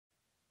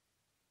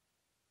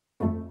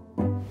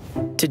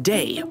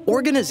Today,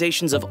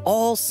 organizations of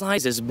all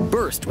sizes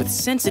burst with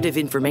sensitive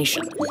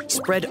information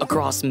spread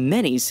across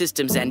many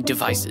systems and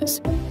devices.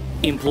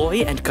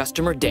 Employee and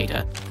customer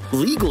data,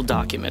 legal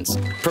documents,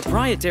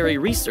 proprietary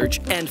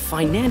research, and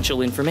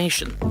financial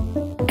information.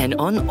 An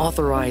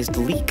unauthorized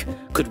leak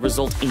could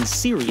result in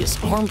serious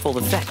harmful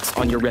effects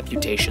on your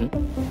reputation,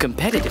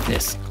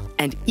 competitiveness,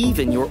 and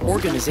even your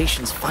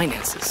organization's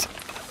finances.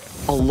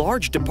 A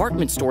large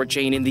department store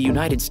chain in the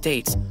United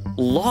States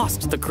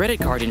lost the credit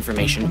card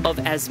information of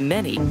as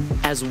many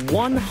as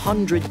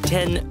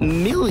 110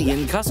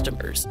 million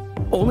customers,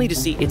 only to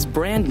see its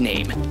brand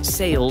name,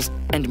 sales,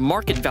 and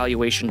market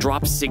valuation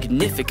drop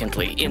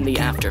significantly in the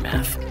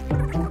aftermath.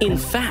 In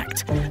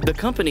fact, the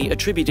company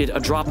attributed a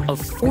drop of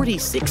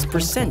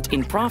 46%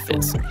 in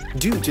profits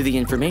due to the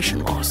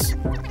information loss.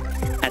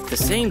 At the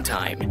same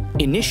time,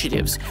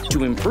 initiatives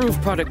to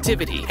improve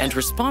productivity and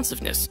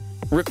responsiveness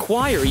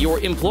require your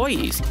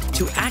employees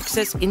to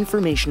access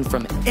information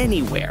from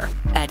anywhere,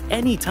 at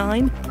any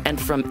time, and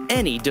from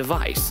any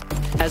device,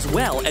 as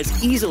well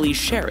as easily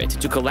share it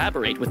to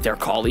collaborate with their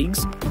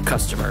colleagues,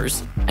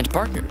 customers, and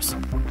partners.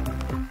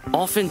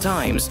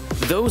 Oftentimes,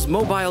 those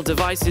mobile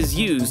devices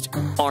used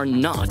are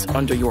not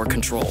under your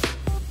control.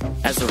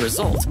 As a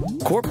result,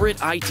 corporate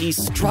IT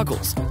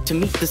struggles to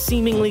meet the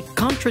seemingly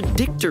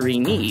contradictory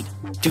need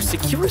to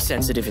secure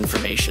sensitive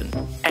information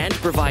and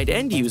provide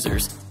end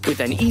users with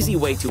an easy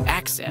way to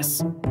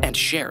access and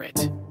share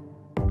it.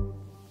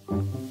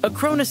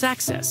 Acronis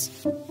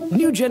Access,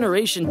 new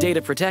generation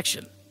data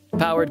protection,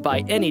 powered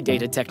by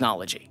AnyData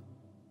technology.